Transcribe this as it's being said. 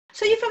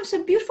So you're from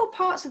some beautiful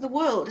parts of the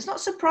world. It's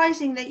not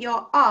surprising that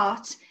your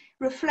art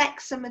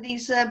reflects some of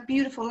these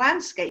beautiful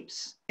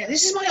landscapes. Yeah,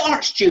 this is my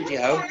art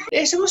studio.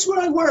 Yeah, so this is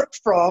where I work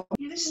from.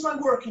 Yeah, this is my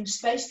working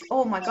space.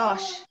 Oh my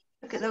gosh,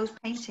 look at those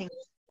paintings.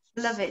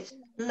 Love it.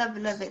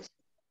 Love it.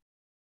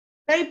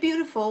 Very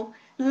beautiful.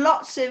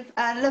 Lots of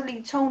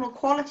lovely tonal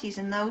qualities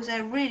in those.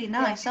 They're really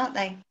nice, aren't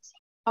they?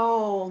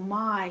 Oh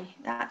my,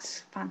 that's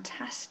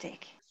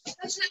fantastic.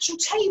 That's an actual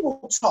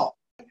tabletop.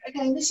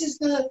 Again, this is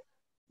the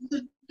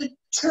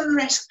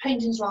Turner-esque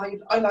paintings I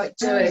like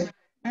doing.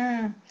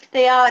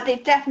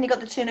 They've definitely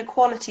got the Turner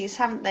qualities,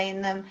 haven't they,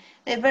 in them?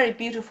 They're very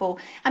beautiful.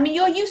 I mean,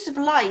 your use of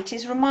light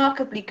is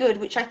remarkably good,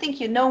 which I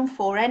think you're known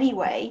for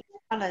anyway.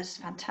 Colours,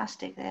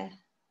 fantastic there.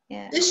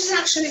 Yeah. This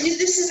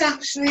is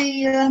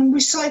actually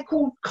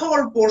recycled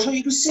cardboard, so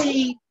you can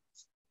see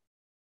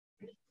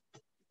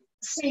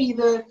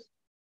the.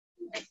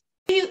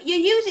 You're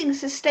using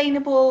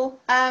sustainable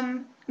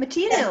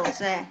materials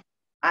there.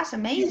 That's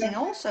amazing.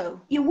 Also,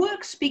 your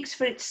work speaks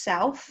for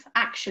itself,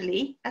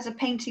 actually, as a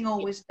painting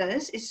always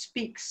does.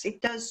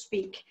 It does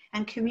speak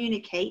and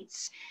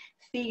communicates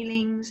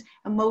feelings,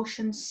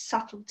 emotions,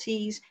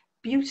 subtleties,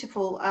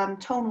 beautiful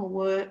tonal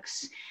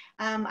works,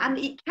 and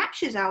it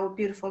captures our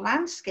beautiful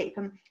landscape.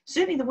 And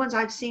certainly the ones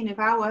I've seen of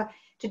our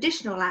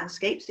traditional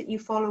landscapes that you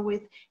follow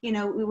with, you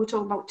know, we were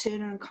talking about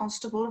Turner and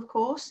Constable, of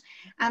course,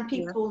 and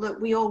people that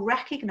we all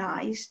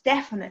recognise.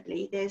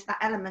 Definitely there's that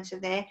element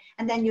of there,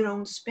 and then your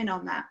own spin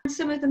on that. And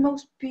some of the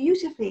most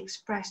beautifully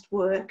expressed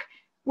work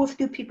were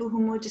through people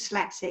who were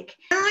dyslexic.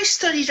 When I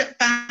studied at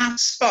Bath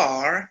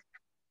Spa,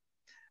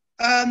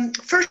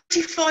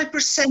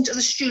 35% of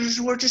the students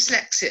were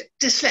dyslexic,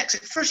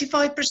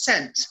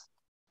 35%.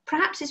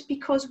 Perhaps it's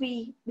because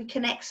we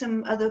connect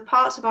some other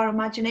parts of our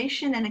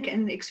imagination and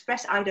can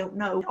express, I don't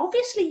know.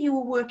 Obviously you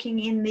were working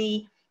in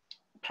the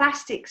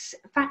plastics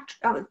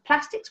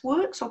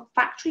works or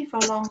factory for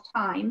a long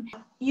time.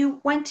 You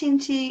went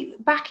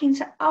back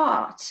into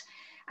art,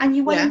 and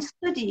you went and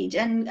studied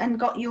and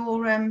got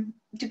your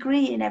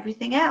degree and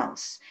everything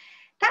else.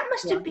 That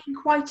must have been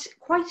quite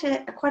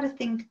a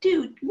thing to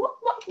do.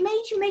 What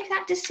made you make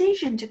that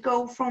decision to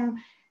go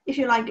from, if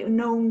you like,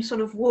 known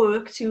sort of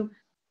work to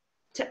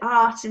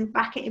art and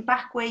back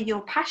where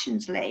your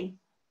passions lay?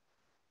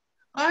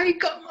 I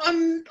got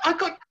in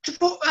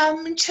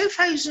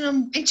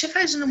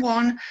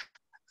 2001.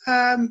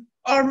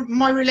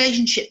 My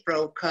relationship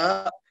broke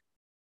up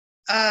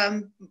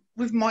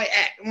with my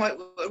ex,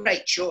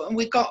 Rachel, and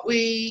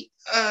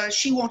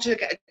she wanted to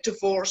get a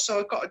divorce, so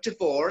I got a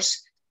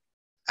divorce,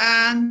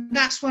 and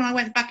that's when I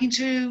went back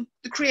into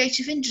the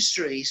creative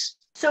industries.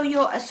 So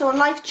a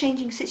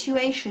life-changing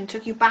situation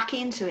took you back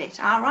into it.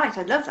 All right,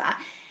 I love that.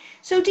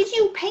 So did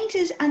you paint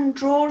and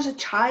draw as a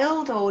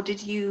child, or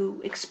did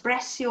you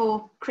express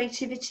your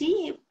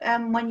creativity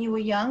when you were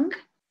young?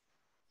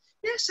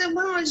 Yes, and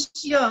when I was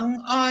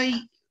young,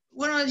 I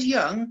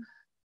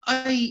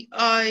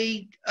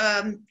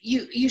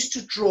used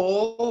to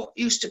draw,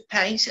 used to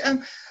paint.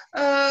 When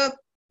I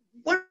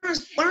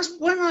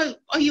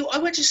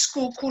went to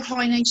school called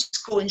High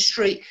School in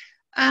Street,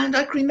 and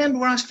I can remember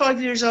when I was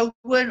 5 years old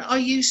when I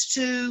used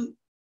to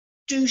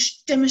do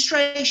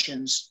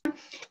demonstrations.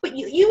 But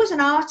you as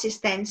an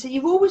artist then, so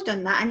you've always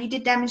done that, and you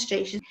did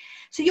demonstrations.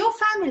 So your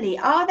family,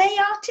 are they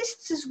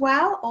artists as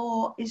well,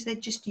 or is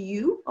it just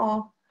you,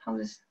 or how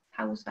does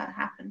that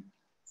happen?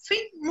 I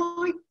think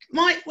when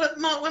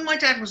my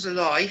dad was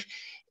alive,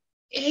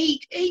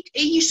 he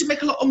used to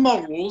make a lot of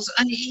models,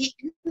 and he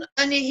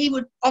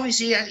would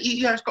obviously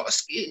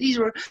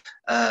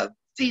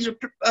these are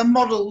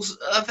models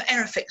of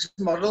Airfix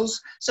models,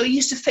 so he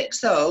used to fix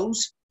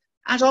those,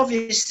 and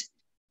obviously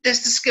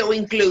there's the skill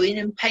in gluing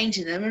and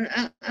painting them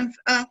and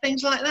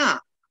things like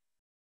that.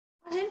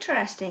 That's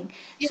interesting.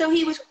 Yeah. So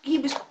he was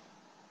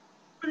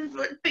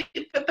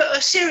but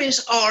a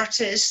serious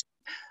artist,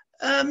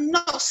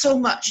 not so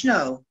much,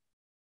 no.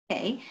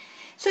 Okay.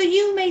 So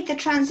you made the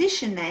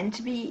transition then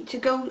to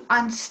go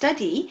and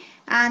study,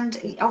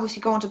 and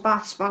obviously go on to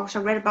Bath Spa, which I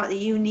read about the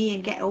uni,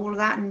 and get all of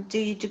that and do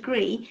your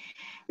degree.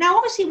 Now,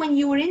 obviously, when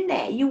you were in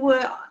there, you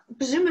were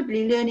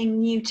presumably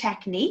learning new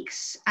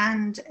techniques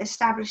and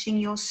establishing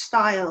your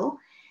style.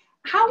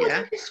 How would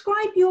you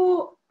describe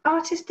your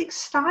artistic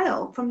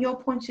style from your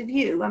point of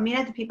view? I mean,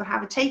 other people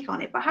have a take on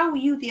it, but how were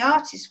you the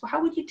artist? How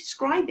would you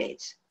describe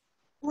it?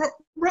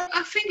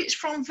 I think it's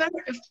from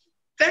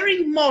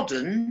very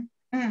modern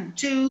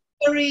to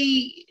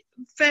very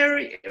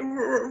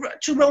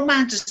to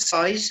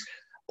romanticize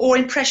or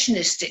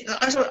impressionistic.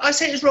 I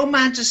say it's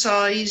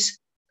romanticize,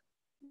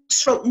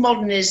 stroke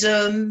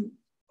modernism,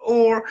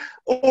 or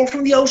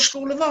from the old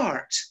school of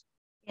art.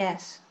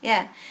 Yes,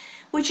 yeah.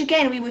 Which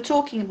again we were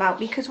talking about,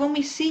 because when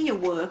we see your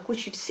work,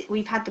 which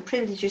we've had the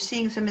privilege of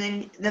seeing some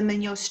of them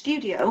in your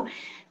studio,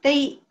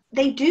 they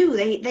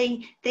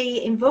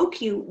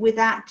invoke you with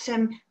that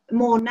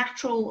more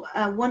natural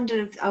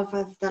wonder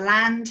of the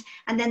land,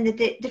 and then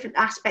the different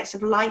aspects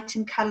of light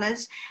and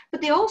colours.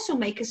 But they also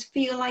make us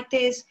feel like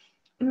there's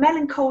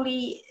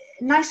melancholy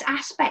nice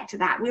aspect to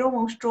that. We're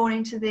almost drawn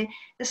into the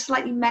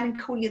slightly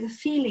melancholy, the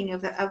feeling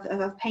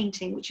of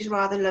painting, which is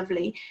rather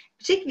lovely,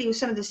 particularly with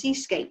some of the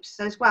seascapes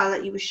as well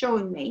that you were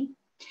showing me.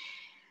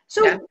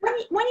 So Yeah.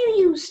 when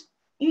you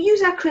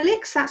use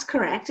acrylics, that's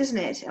correct, isn't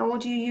it? Or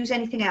do you use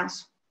anything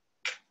else?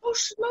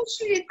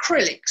 Mostly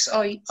acrylics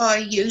I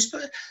use,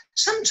 but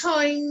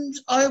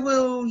sometimes I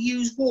will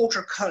use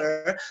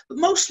watercolour, but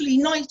mostly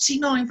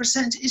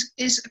 99%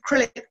 is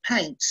acrylic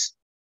paints.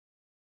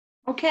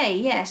 Okay,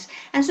 yes.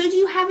 And so do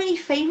you have any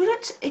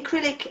favourite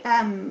acrylic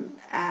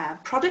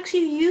products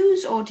you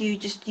use, or do you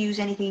just use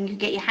anything you can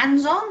get your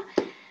hands on?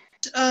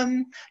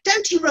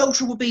 Dowty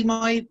Rotor would be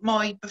my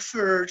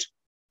preferred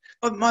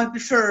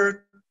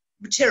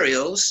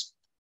materials.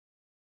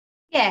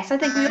 Yes, I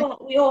think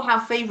we all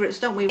have favourites,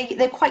 don't we?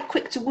 They're quite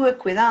quick to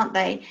work with, aren't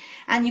they?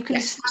 And you can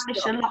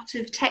establish a lot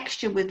of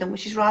texture with them,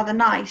 which is rather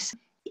nice.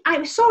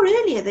 I saw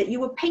earlier that you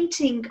were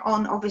painting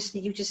on, obviously,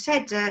 you just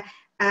said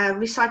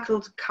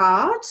recycled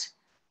cards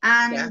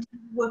and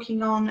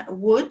working on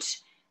wood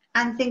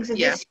and things of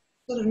this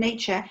sort of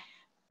nature.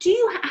 Do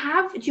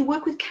you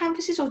work with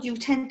canvases, or do you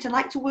tend to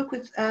like to work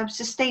with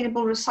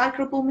sustainable,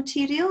 recyclable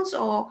materials,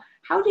 or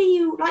how do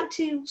you like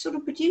to sort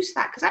of produce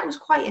that? Because that was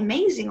quite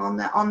amazing on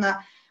the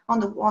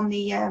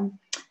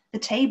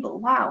table.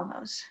 Wow,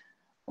 that was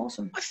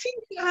awesome. I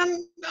think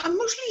I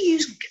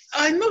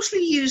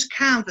mostly use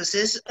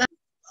canvases.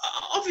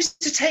 Obviously,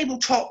 the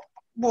tabletop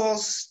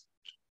was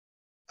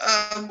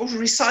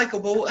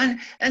recyclable, and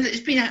it's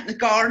been out in the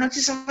garden. I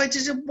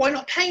decided, why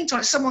not paint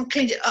on it? Someone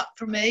cleaned it up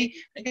for me.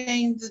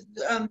 Again,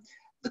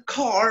 the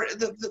car,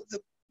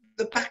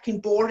 the backing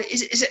board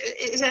is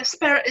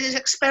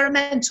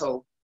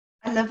experimental.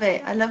 I love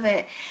it. I love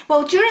it.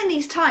 Well, during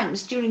these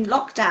times, during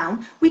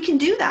lockdown, we can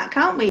do that,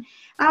 can't we?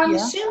 I'm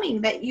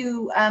assuming that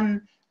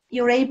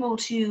you're able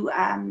to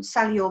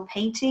sell your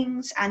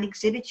paintings and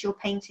exhibit your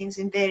paintings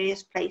in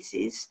various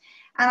places.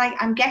 And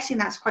I'm guessing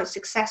that's quite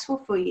successful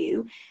for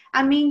you.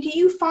 I mean, do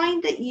you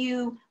find that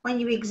when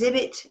you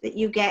exhibit, that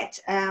you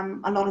get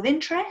a lot of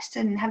interest?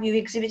 And have you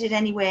exhibited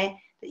anywhere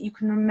that you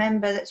can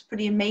remember that's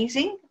pretty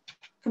amazing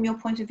from your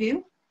point of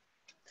view?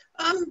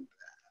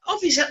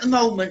 Obviously, at the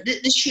moment,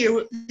 this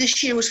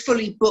year was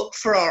fully booked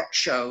for art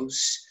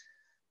shows,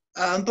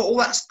 but all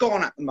that's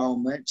gone at the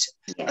moment.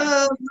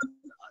 Yeah.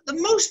 The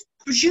most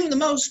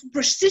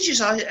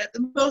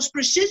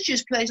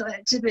prestigious place I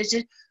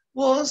exhibited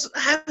was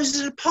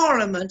Houses of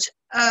Parliament.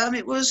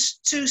 It was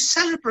to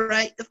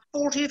celebrate the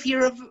 40th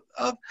year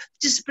of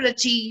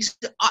Disabilities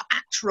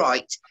Act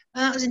Right.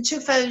 That was in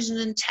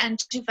 2010,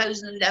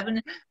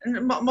 2011,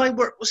 and my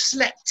work was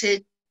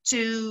selected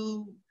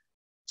to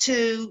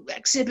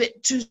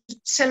exhibit to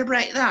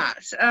celebrate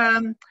that.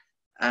 And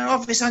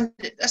obviously,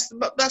 that's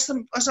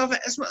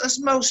the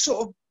most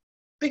sort of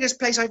biggest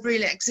place I've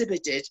really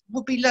exhibited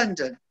would be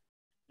London.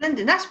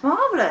 London, that's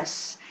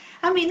marvellous.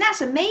 I mean,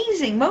 that's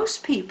amazing.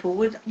 Most people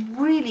would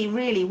really,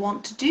 really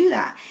want to do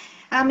that.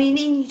 I mean,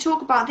 you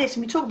talk about this,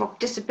 and we talk about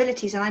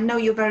disabilities, and I know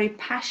you're very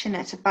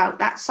passionate about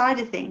that side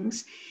of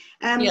things.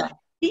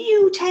 Do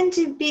you tend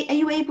to are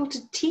you able to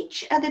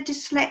teach other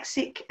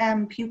dyslexic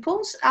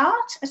pupils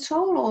art at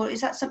all, or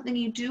is that something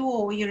you do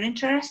or you're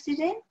interested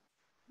in?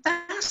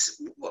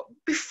 That's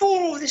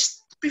before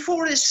this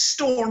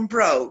storm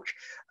broke.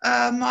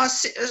 I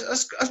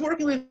was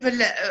working with a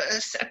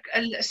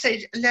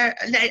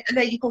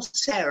lady called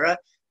Sarah,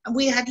 and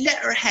we had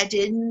letter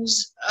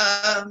headings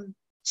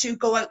to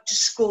go out to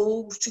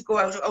schools, to go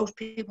out to old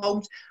people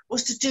homes,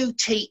 was to do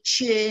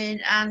teaching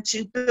and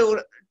to build,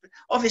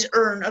 obviously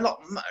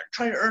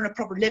try to earn a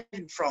proper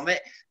living from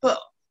it. But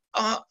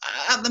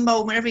at the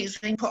moment, everything's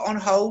been put on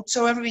hold,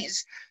 so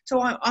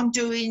I'm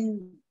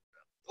doing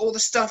all the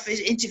stuff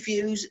is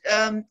interviews,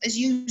 is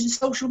using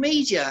social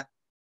media.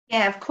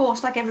 Yeah, of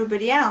course, like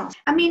everybody else.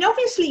 I mean,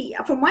 obviously,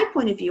 from my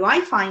point of view,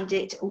 I find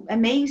it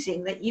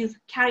amazing that you've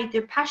carried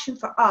the passion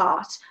for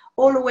art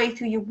all the way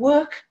through your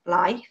work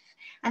life,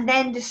 and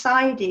then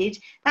decided,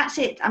 that's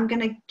it, I'm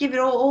going to give it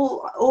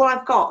all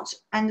I've got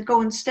and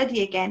go and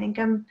study again and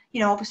come,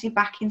 obviously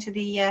back into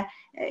the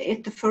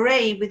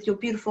foray with your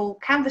beautiful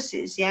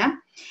canvases, yeah?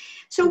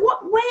 So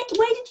where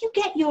did you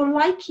get your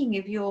liking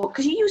of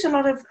because you use a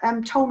lot of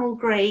tonal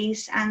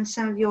greys and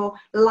some of your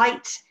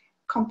light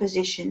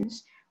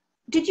compositions.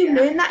 Did you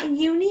learn that in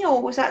uni,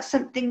 or was that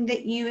something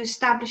that you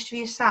established for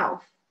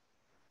yourself?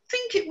 I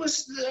think it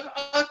was.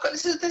 I'm going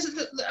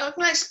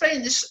to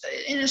explain this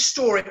in a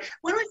story.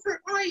 When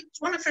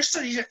I first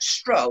studied at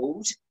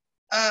Strode,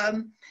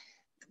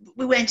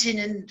 we went in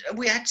and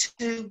we had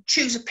to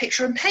choose a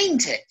picture and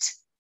paint it.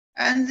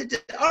 And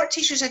the art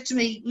teacher said to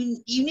me,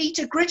 "You need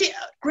to grid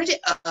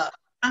it up."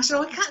 I said,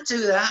 "I can't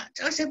do that."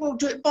 I said, "Well,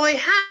 do it by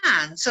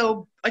hand."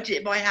 So I did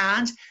it by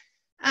hand.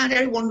 And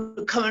everyone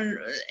would come and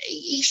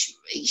each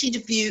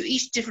interview,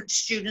 each different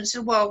student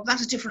said, "Well,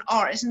 that's a different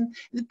artist." And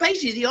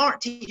basically the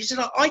art teacher said,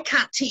 "I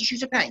can't teach you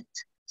to paint."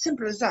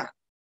 Simple as that.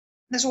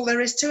 That's all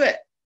there is to it.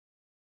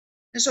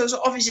 And so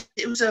obviously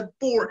it was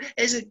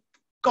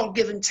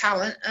God-given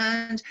talent,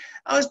 and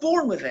I was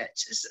born with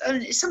it.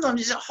 And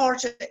sometimes it's hard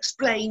to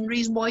explain the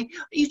reason why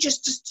you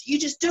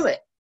just do it.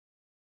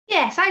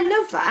 Yes, I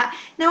love that.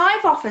 Now,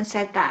 I've often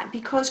said that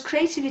because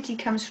creativity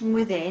comes from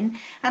within,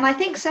 and I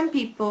think some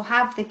people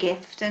have the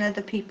gift and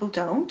other people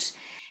don't.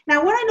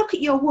 Now, when I look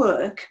at your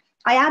work,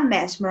 I am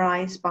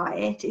mesmerised by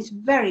it. It's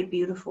very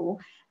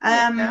beautiful.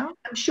 Yeah.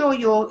 I'm sure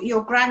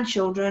your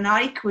grandchildren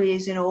are equally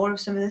as in awe of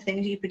some of the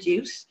things you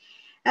produce.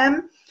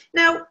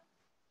 Now,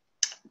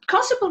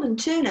 Constable and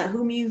Turner,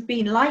 whom you've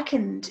been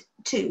likened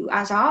to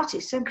as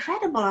artists,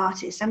 incredible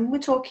artists, and we're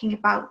talking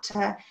about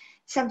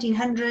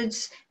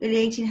 1700s,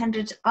 early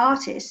 1800s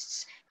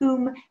artists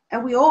whom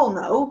we all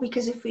know,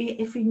 because if we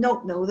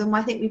don't know them,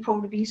 I think we've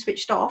probably been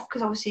switched off,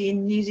 because obviously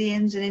in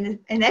museums and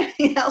in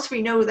everything else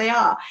we know who they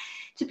are.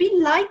 To be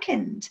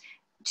likened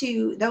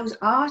to those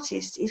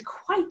artists is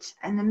quite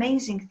an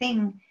amazing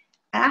thing,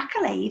 an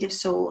accolade of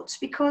sorts,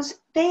 because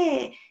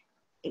they're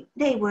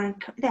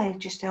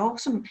just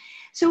awesome.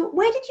 So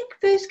where did you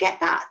first get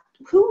that?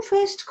 Who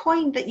first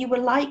coined that you were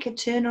like a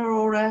Turner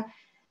or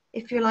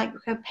if you're like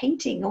a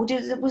painting, or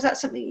was that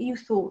something you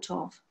thought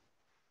of?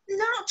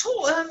 Not at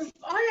all.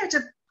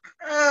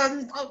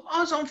 I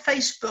was on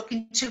Facebook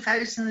in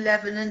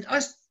 2011, and I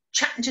was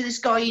chatting to this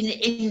guy in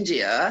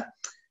India,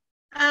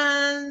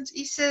 and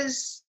he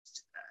says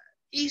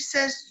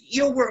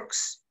your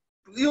work's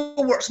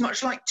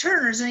much like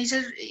Turner's, and he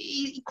says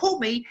he called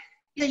me,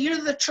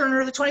 you're the Turner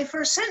of the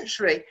 21st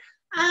century,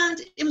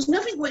 and it was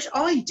nothing which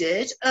I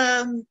did,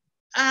 and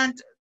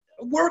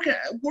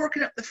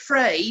working up the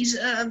phrase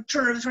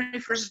Turner of the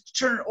 21st,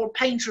 Turner or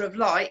painter of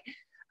light.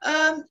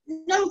 No,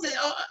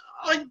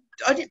 I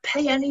didn't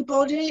pay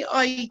anybody.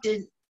 I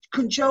didn't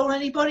cajole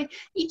anybody.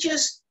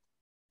 That's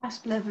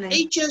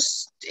lovely.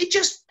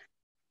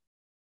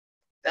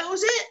 That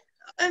was it.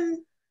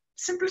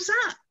 Simple as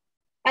that.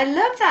 I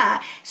love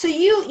that. So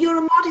you're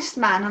a modest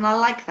man, and I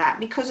like that,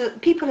 because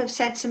people have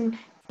said some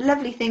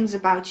lovely things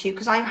about you,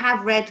 because I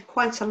have read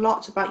quite a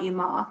lot about you,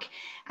 Mark,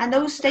 and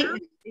those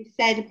statements you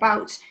said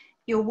about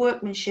your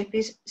workmanship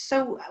is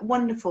so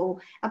wonderful,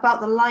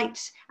 about the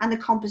lights and the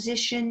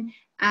composition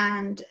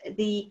and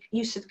the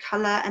use of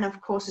colour, and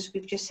of course, as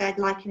we've just said,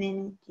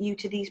 likening you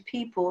to these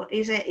people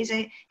is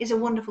a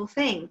wonderful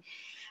thing.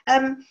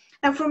 Now,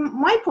 from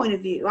my point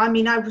of view, I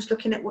mean, I was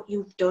looking at what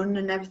you've done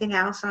and everything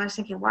else, and I was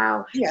thinking,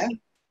 wow, yeah,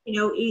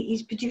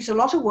 he's produced a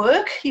lot of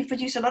work. You've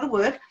produced a lot of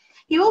work.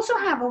 You also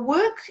have a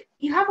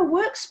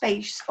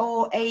workspace,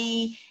 or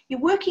you're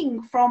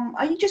working from,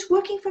 are you just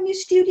working from your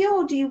studio,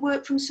 or do you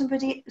work from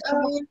somebody?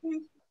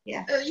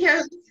 Yeah,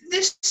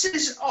 this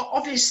is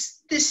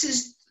obvious. This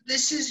is,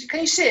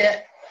 can you see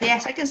it?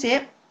 Yes, I can see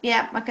it.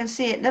 Yeah, I can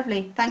see it.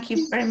 Lovely. Thank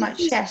you very much.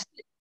 Yes.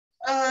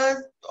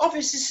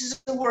 Obviously, this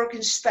is a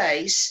working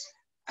space,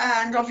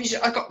 and obviously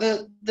I got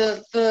the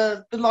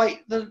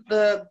light,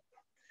 the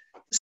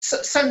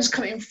sun's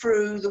coming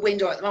through the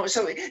window at the moment,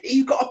 so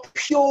you've got a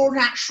pure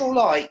natural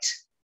light.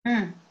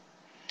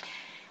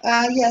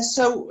 Yeah,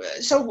 so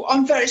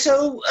I'm very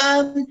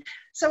to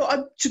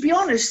be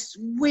honest,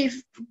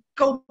 we've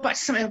go back to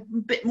something a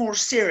bit more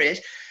serious.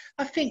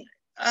 I think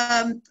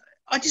I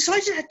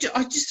decided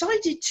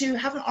to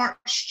have an art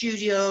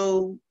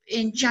studio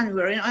in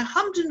January, and I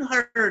hummed and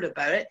heard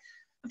about it.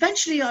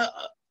 Eventually,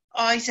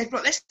 I said,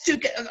 right, let's do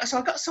it. So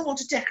I got someone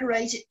to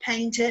decorate it,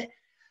 paint it,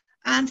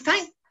 and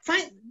thank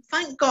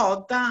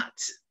God that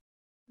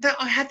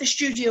I had the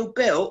studio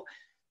built,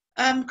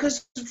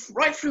 because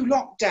right through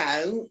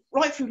lockdown,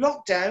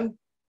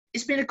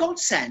 it's been a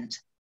godsend.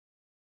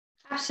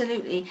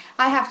 Absolutely.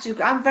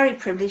 I'm very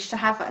privileged to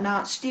have an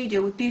art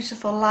studio with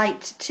beautiful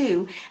light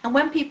too. And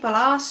when people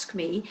ask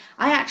me,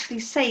 I actually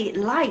say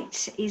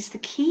light is the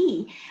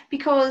key,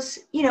 because,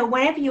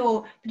 whenever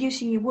you're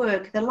producing your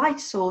work, the light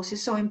source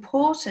is so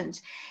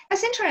important.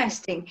 That's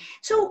interesting.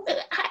 So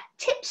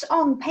tips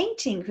on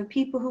painting for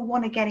people who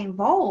want to get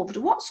involved.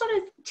 What sort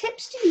of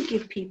tips do you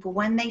give people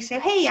when they say,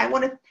 hey, I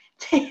want to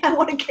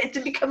get to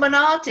become an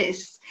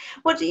artist?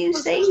 What do you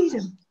say to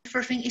them? The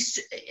first thing is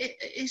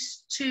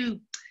to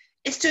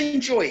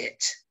enjoy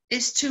it.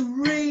 It's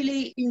to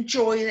really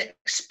enjoy the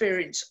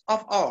experience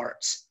of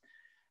art.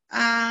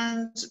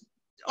 And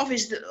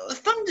obviously the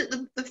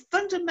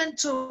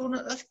fundamental,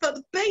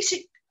 the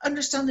basic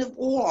understanding of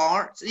all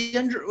art,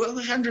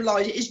 which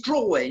underlies it, is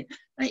drawing.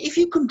 And if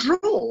you can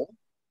draw,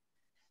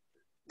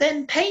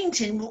 then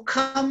painting will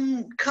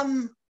come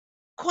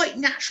quite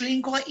naturally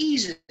and quite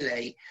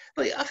easily.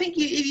 But I think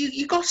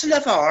you got to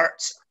love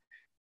art,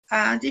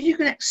 and if you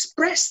can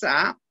express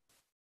that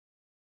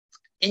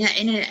in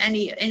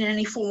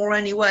any form or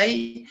any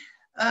way,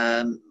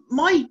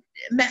 my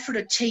method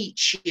of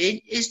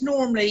teaching is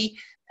normally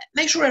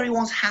make sure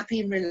everyone's happy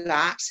and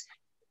relaxed,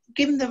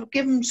 give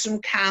them some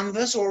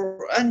canvas,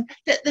 and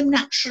let them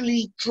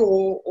naturally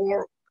draw,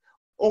 or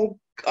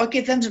I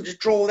give them something to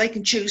draw. They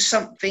can choose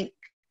something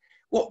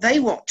what they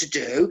want to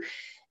do,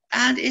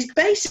 and it's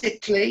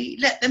basically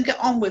let them get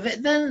on with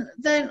it. Then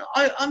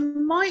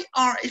my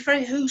art is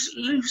very loose,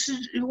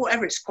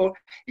 whatever it's called.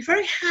 It's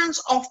very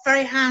hands off,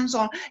 very hands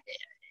on.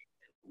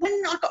 when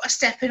I got a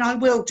step in, I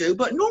will do.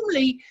 But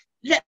normally,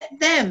 let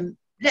them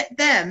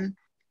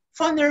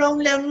find their own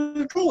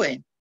level of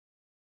drawing.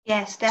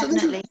 Yes,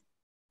 definitely.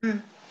 So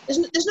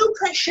there's no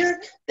pressure.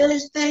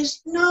 There's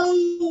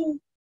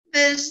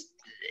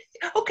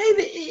okay.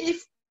 But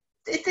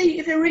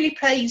if they're really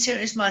paying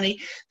serious money,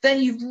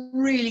 then you've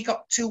really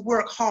got to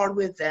work hard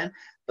with them.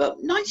 But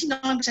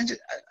 99%,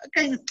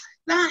 again,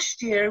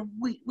 last year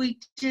we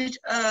did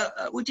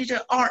an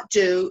art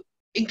do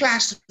in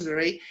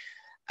Glastonbury.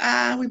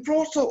 We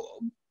brought up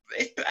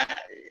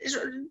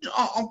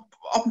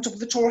on top of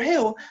the Tor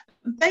Hill.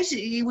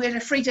 Basically, we had a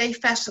 3-day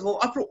festival.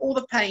 I brought all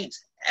the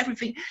paints,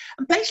 everything,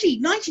 and basically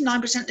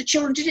 99% of the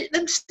children did it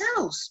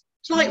themselves.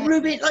 It's like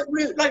Rubens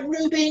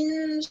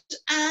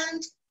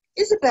and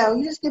Isabel.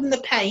 You just give them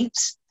the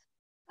paints,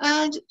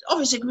 and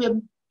obviously it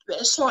can be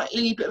a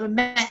slightly bit of a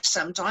mess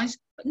sometimes.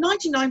 But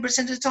 99%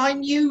 of the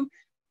time,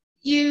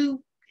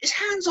 it's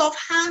hands off,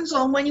 hands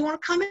on when you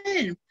want to come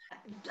in.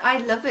 I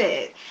love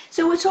it.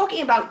 So we're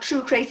talking about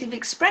true creative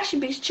expression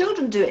because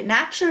children do it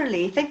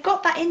naturally. If they've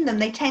got that in them,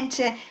 they tend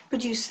to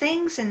produce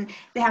things and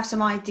they have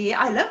some idea.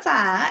 I love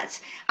that.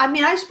 I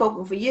mean, I've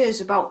spoken for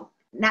years about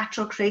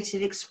natural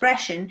creative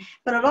expression,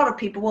 but a lot of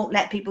people won't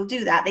let people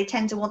do that. They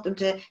tend to want them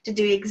to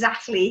do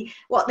exactly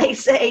what they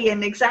say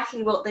and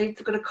exactly what they've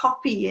got to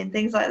copy and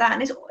things like that.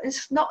 And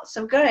it's not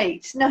so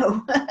great,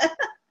 no.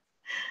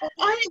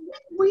 I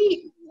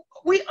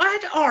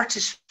had an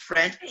artist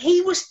friend.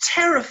 He was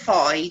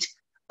terrified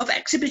of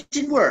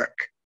exhibiting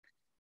work,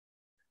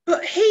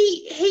 but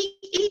he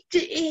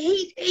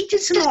did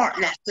some art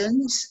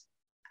lessons,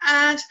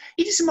 and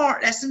he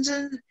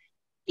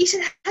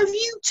said, "How do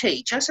you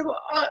teach?" I said,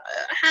 "Well,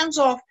 hands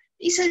off."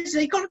 He says,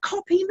 "They got to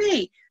copy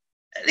me.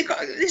 They got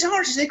this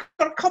artist. They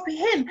got to copy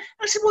him."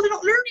 I said, "Well, they're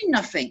not learning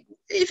nothing.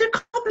 If they're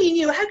copying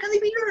you, how can they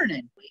be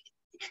learning?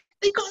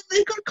 They got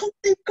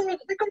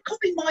to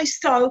copy my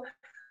style.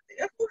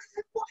 What's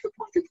the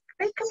point of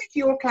they come into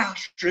your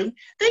classroom?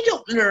 They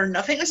don't learn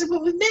nothing." I said,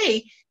 "Well, with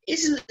me,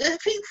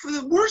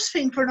 the worst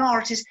thing for an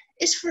artist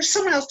is for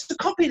someone else to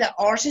copy that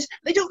artist.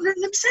 They don't learn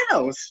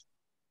themselves."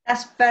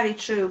 That's very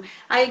true.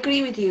 I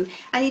agree with you.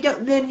 And you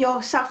don't learn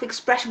your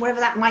self-expression, whatever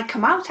that might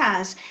come out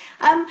as.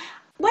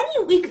 When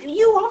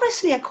you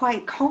obviously are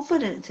quite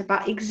confident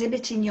about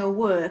exhibiting your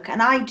work,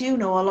 and I do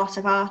know a lot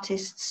of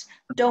artists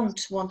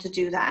don't want to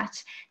do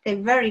that. They're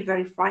very,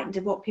 very frightened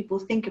of what people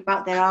think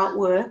about their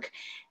artwork.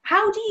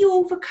 How do you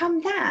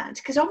overcome that?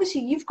 Because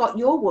obviously you've got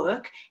your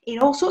work in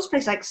all sorts of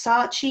places like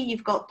Saatchi,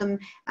 you've got them,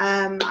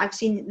 I've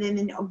seen them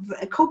in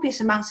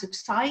copious amounts of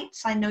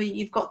sites. I know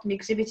you've got them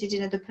exhibited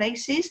in other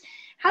places.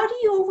 How do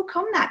you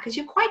overcome that? Because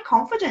you're quite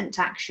confident,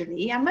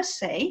 actually, I must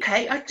say.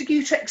 Okay, I have to give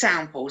you 2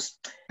 examples.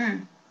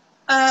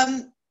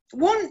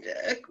 One,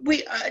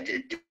 we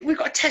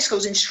got a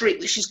Tesco's in Street,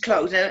 which is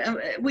closed.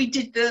 We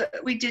did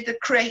the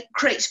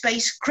create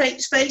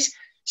space.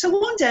 So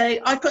one day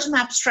I put some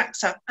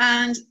abstracts up,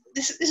 and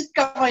this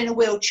guy in a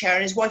wheelchair,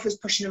 and his wife was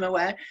pushing him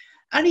away,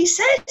 and he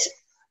said,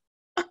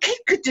 "A kid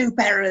could do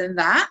better than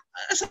that."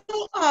 So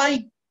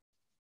I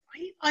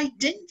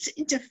didn't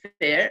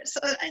interfere. So,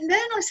 and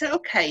then I said,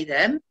 "Okay,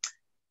 then."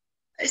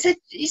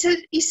 He said,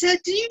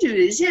 "Do you do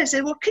this?" Yeah. I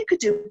said, "Well, a kid could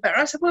do better."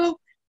 I said, "Well,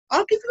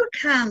 I'll give you a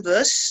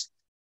canvas.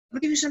 I'll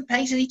give you some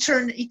paint," and he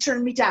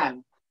turned me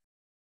down.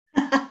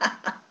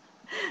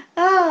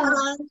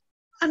 Oh.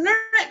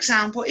 Another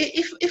example: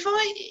 if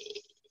I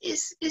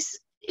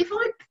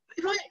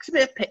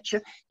exhibit a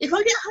picture, if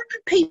I get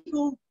 100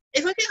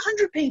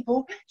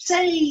 people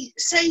say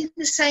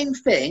the same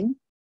thing,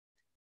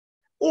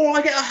 or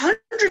I get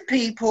 100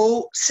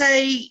 people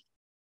say.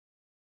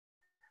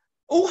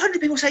 All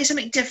 100 people say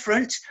something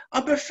different.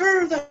 I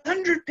prefer the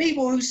 100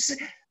 people who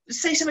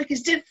say something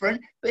is different.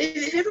 But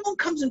if everyone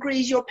comes and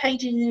agrees your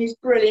painting is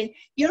brilliant,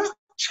 you're not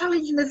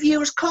challenging the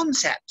viewer's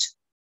concept.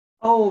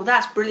 Oh,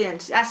 that's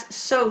brilliant. That's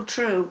so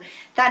true.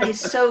 That is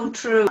so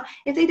true.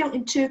 If they don't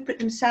interpret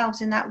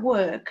themselves in that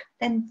work,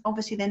 then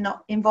obviously they're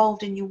not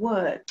involved in your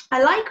work.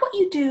 I like what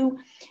you do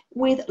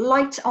with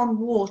light on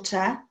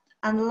water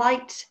and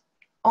light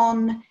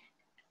on,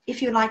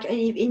 if you like,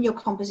 in your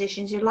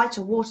compositions, your light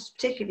on water is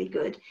particularly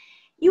good.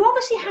 You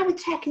obviously have a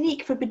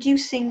technique for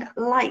producing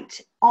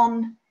light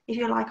on, if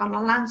you like, on the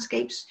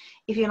landscapes,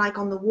 if you like,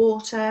 on the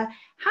water.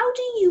 How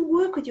do you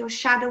work with your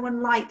shadow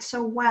and light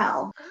so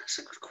well? That's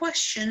a good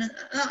question.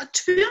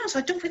 To be honest,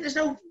 I don't think there's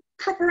no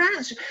proper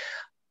answer.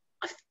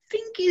 I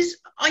think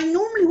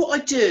what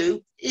I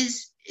do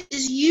is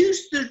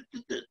use the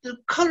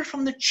colour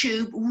from the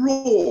tube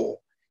raw.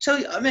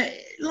 So I mean,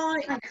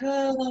 like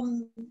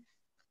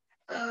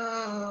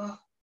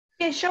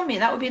yeah, show me.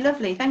 That would be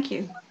lovely. Thank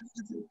you.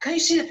 Can you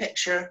see the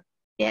picture?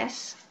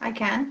 Yes, I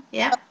can.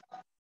 Yeah.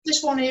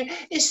 This one here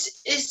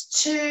is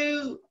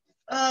to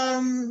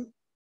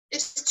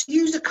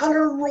use the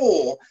colour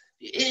raw.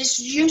 Use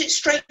it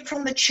straight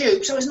from the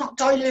tube, so it's not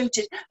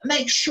diluted.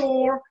 Make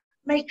sure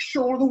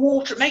all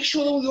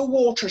your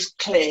water's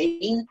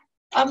clean.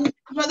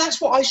 But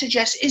that's what I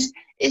suggest is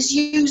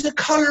use the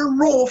colour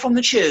raw from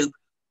the tube.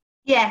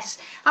 Yes,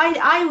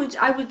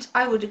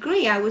 I would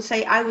agree. I would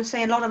say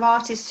a lot of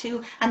artists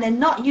who, and they're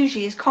not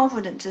usually as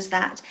confident as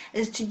that,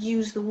 as to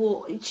use the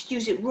raw, to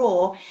use it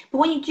raw. But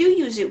when you do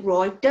use it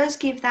raw, it does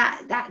give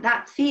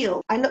that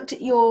feel. I looked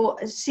at your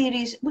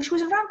series, which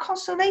was around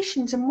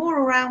constellations and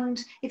more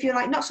around, if you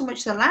like, not so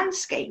much the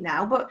landscape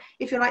now, but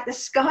if you like the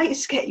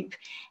skyscape.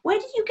 Where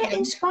did you get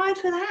inspired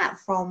for that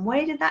from?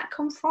 Where did that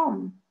come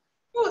from?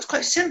 Well, it's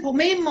quite simple.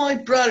 Me and my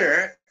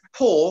brother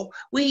Paul,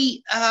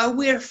 we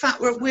we love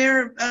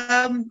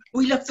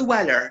the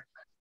weather,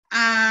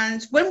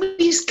 and when we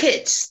was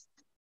kids,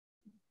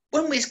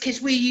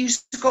 we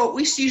used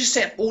to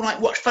stay up all night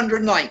watch Thunder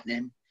and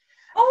Lightning.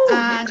 Oh,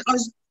 And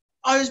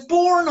I was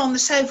born on the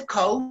south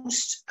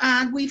coast,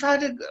 and we've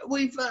had a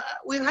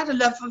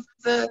love of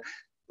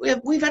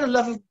we've had a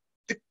love of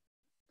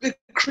the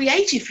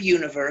creative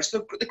universe,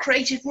 the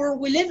creative world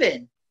we live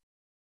in.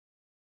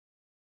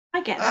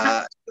 I get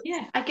that.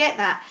 Yeah, I get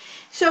that.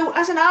 So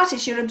as an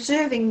artist, you're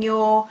observing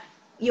your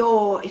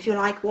if you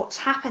like, what's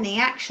happening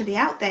actually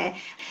out there.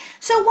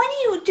 So when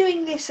you're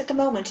doing this at the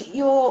moment,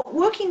 you're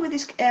working with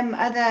this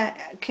other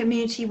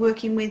community,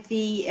 working with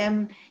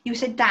the you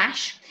said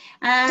Dash,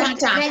 and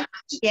then,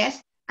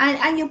 yes,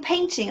 and you're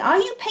painting. Are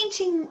you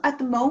painting at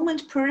the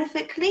moment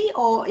prolifically,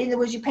 or in other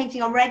words, you're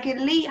painting on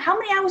regularly? How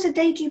many hours a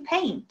day do you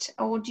paint,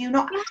 or do you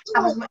not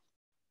have as much?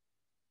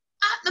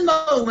 At the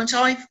moment,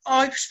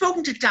 I've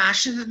spoken to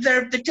Dash, and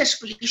they're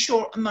desperately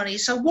short of money.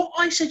 So what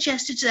I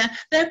suggested to them,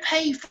 they'll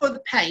pay for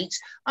the paint.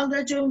 I'm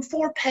going to do them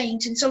 4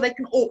 paintings so they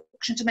can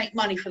auction to make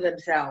money for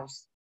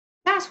themselves.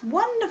 That's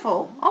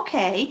wonderful.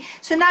 Okay,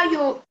 so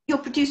now you're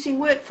producing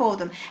work for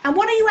them. And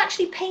what are you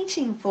actually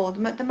painting for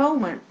them at the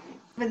moment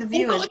for the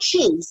viewers? They've got to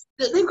choose.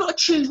 They've got to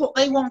choose what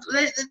they want.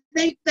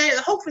 They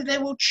hopefully they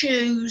will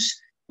choose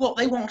what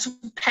they want to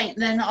paint.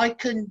 And then I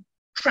can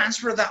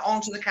transfer that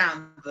onto the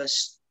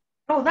canvas.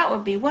 Oh, that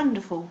would be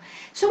wonderful.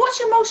 So what's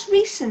your most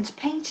recent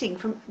painting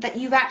from that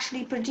you've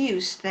actually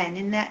produced then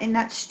in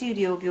that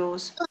studio of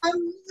yours?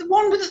 The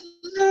one with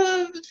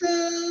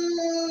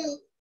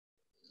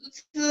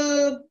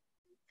the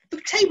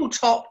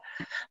tabletop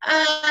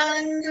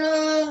and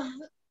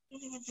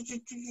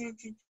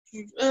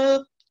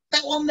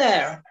that one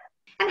there.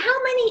 And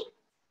how many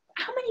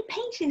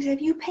paintings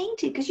have you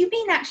painted? Because you've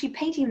been actually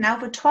painting now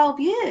for 12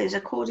 years,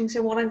 according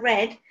to what I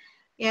read.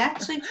 Yeah,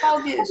 so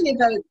 12 years.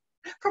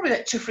 Probably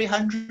about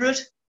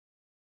 200-300.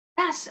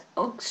 That's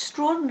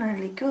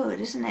extraordinarily good,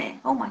 isn't it?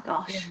 Oh my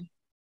gosh.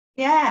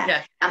 Yeah.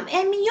 Yeah.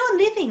 I mean, you're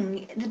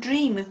living the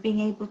dream of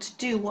being able to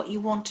do what you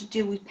want to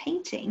do with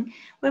painting,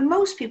 where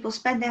most people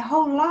spend their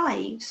whole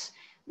lives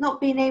not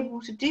being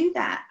able to do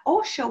that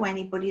or show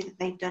anybody that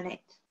they've done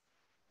it.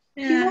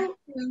 Yeah. Do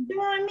you know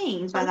what I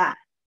mean by that?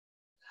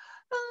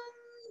 I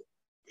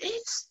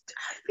think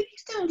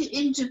it's down to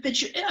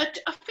individual. I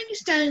think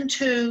it's down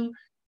to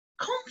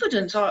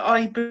confidence,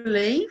 I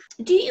believe.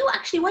 Do you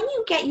actually, when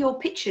you get your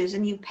pictures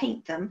and you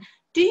paint them,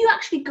 do you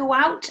actually go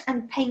out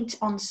and paint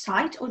on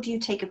site, or do you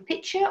take a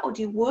picture, or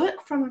do you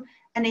work from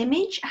an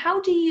image? How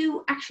do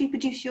you actually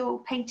produce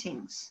your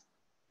paintings?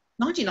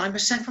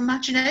 99% from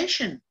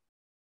imagination.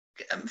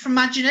 From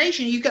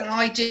imagination, you get an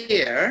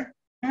idea,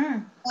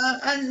 and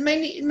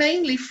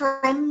mainly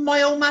from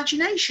my own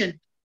imagination.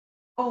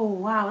 Oh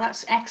wow,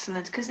 that's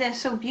excellent, because they're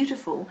so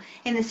beautiful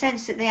in the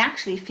sense that they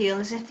actually feel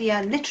as if they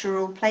are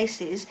literal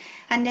places,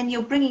 and then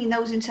you're bringing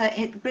life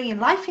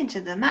into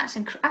them. That's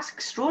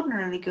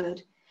extraordinarily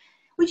good.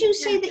 Would you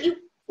say that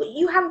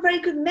you have a very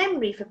good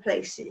memory for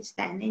places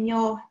then in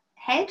your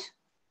head?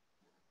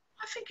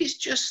 I think it's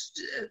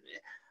just.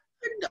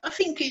 I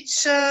think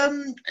it's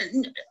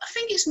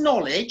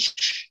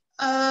knowledge,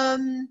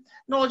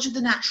 knowledge of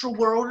the natural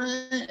world,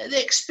 and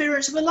the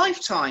experience of a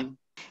lifetime.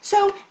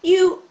 So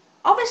you.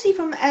 Obviously,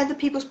 from other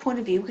people's point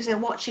of view, because they're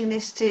watching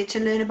this to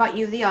learn about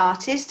you, the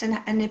artist,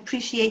 and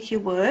appreciate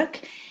your work,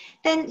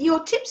 then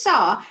your tips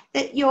are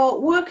that your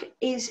work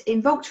is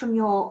invoked from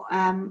your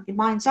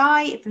mind's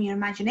eye, from your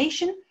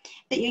imagination,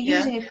 that you're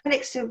using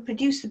acrylics to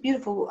produce the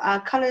beautiful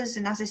colours,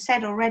 and as I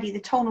said already, the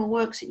tonal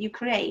works that you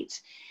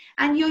create.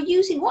 And you're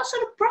using, what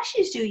sort of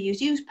brushes do you use?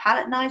 Do you use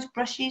palette knives,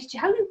 brushes?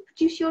 How do you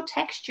produce your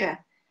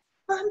texture?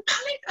 I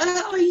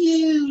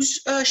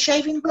use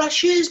shaving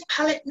brushes,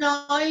 palette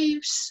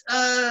knives,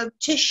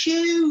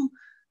 tissue,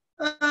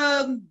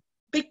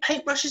 big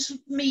paint brushes,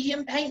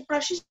 medium paint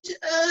brushes,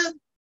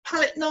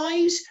 palette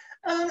knives,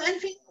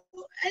 anything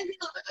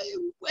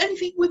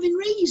within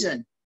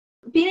reason.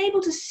 Being able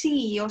to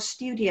see your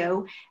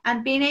studio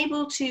and being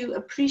able to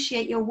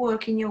appreciate your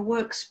work in your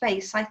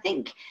workspace, I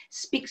think,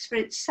 speaks for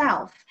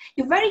itself.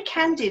 You're very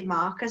candid,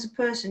 Mark, as a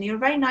person. You're a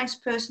very nice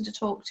person to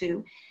talk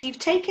to. You've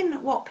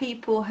taken what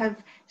people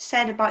have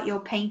said about your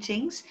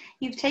paintings,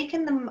 you've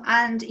taken them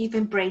and you've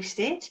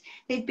embraced it.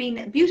 They've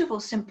been beautiful,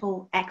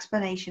 simple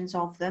explanations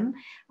of them.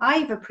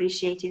 I've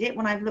appreciated it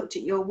when I've looked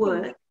at your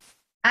work.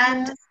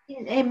 And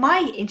in my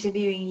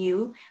interviewing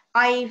you,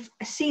 I've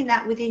seen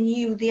that within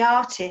you, the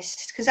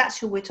artist, because that's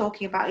who we're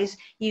talking about, is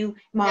you,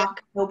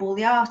 Mark Noble,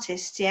 the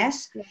artist,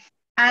 yes?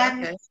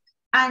 And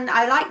And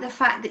I like the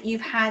fact that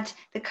you've had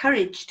the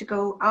courage to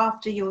go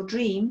after your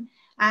dream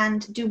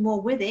and do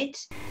more with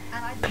it.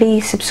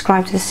 Please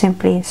subscribe to the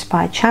Simply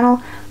Inspired channel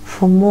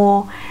for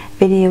more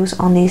videos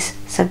on these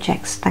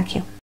subjects. Thank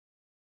you.